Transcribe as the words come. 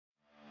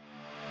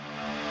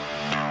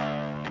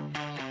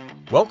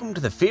Welcome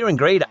to the Fear and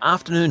Greed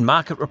Afternoon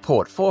Market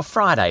Report for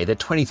Friday, the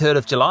 23rd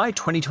of July,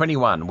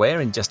 2021,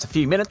 where in just a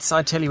few minutes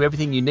I tell you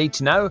everything you need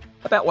to know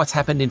about what's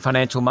happened in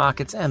financial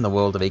markets and the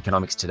world of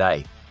economics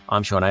today.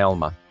 I'm Sean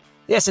Aylmer.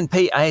 The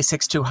S&P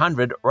ASX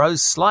 200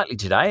 rose slightly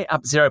today,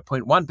 up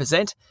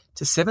 0.1%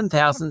 to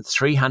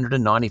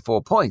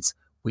 7,394 points,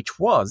 which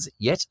was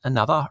yet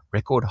another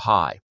record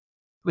high.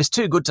 It was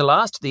too good to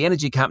last. The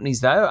energy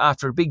companies, though,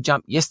 after a big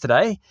jump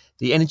yesterday,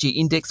 the energy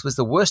index was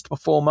the worst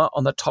performer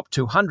on the top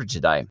 200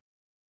 today.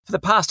 For the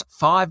past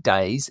 5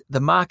 days, the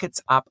market's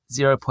up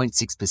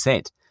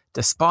 0.6%,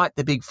 despite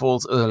the big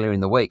falls earlier in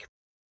the week.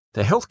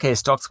 The healthcare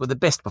stocks were the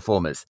best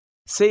performers.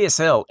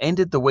 CSL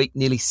ended the week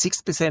nearly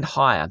 6%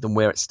 higher than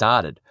where it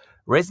started.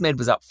 ResMed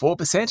was up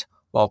 4%,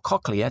 while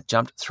Cochlear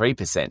jumped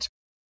 3%.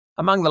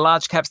 Among the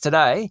large caps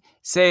today,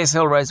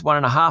 CSL rose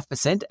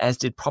 1.5%, as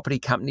did property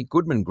company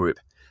Goodman Group.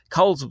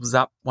 Coles was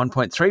up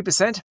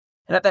 1.3%,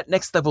 and at that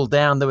next level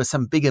down, there were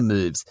some bigger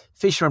moves.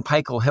 Fisher &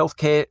 Paykel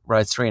Healthcare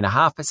rose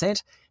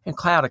 3.5%, and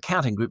Cloud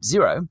Accounting Group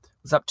Xero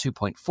was up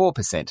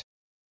 2.4%.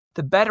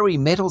 The battery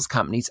metals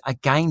companies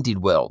again did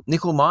well.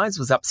 Nickel Mines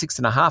was up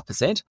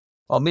 6.5%,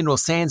 while Mineral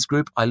Sands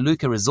Group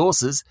Iluka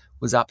Resources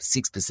was up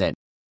 6%.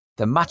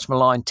 The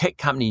much-maligned tech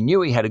company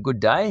Newey had a good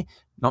day,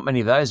 not many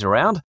of those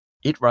around.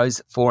 It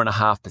rose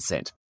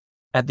 4.5%.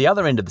 At the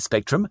other end of the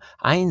spectrum,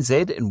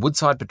 ANZ and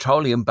Woodside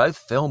Petroleum both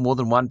fell more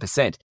than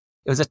 1%.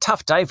 It was a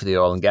tough day for the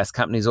oil and gas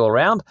companies all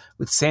around,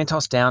 with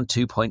Santos down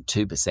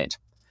 2.2%.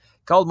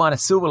 Gold miner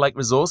Silver Lake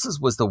Resources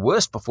was the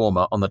worst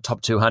performer on the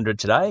top 200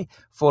 today,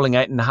 falling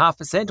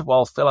 8.5%,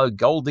 while fellow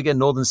gold digger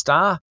Northern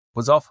Star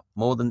was off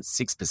more than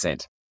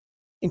 6%.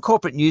 In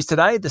corporate news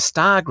today, the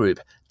Star Group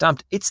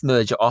dumped its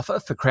merger offer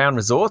for Crown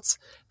Resorts.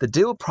 The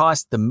deal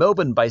priced the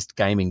Melbourne-based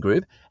gaming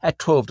group at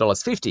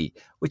 $12.50,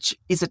 which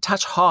is a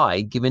touch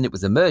high given it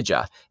was a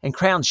merger, and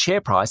Crown's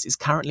share price is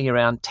currently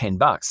around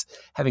 $10,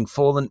 having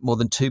fallen more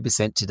than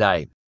 2%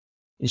 today.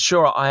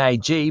 Insurer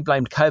IAG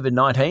blamed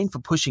COVID-19 for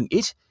pushing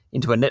it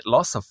into a net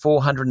loss of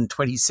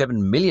 $427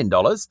 million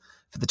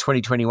for the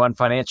 2021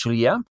 financial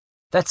year.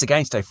 That's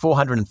against a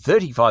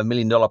 $435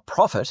 million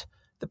profit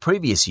the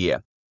previous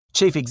year.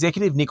 Chief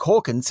Executive Nick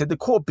Hawkins said the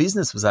core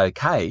business was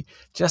okay,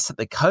 just that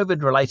the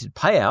COVID-related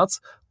payouts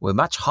were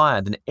much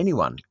higher than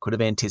anyone could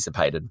have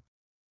anticipated.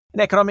 In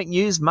economic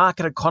news,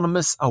 market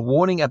economists are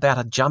warning about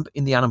a jump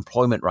in the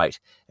unemployment rate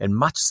and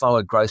much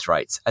slower growth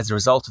rates as a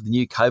result of the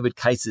new COVID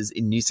cases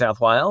in New South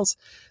Wales.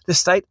 The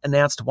state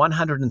announced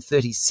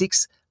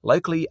 136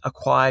 locally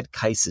acquired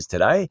cases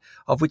today,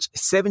 of which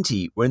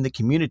 70 were in the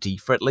community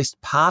for at least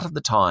part of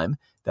the time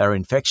they were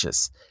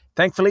infectious.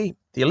 Thankfully,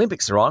 the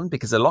Olympics are on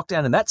because the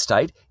lockdown in that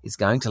state is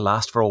going to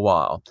last for a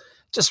while.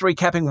 Just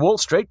recapping Wall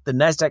Street, the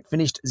Nasdaq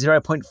finished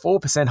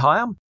 0.4%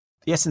 higher,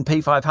 the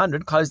S&P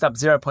 500 closed up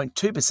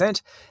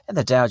 0.2%, and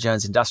the Dow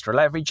Jones Industrial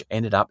Average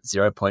ended up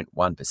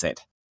 0.1%.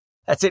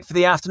 That's it for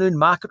the afternoon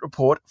market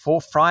report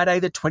for Friday,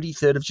 the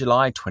 23rd of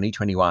July,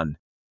 2021.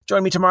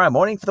 Join me tomorrow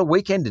morning for the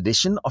weekend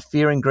edition of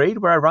Fear and Greed,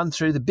 where I run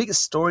through the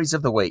biggest stories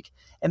of the week.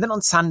 And then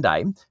on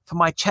Sunday, for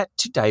my chat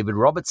to David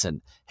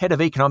Robertson, Head of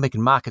Economic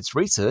and Markets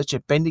Research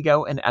at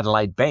Bendigo and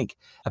Adelaide Bank,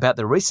 about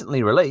the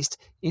recently released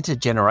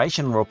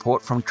Intergenerational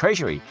Report from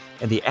Treasury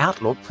and the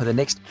outlook for the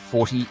next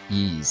 40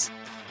 years.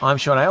 I'm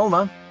Sean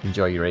Aylmer.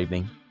 Enjoy your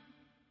evening.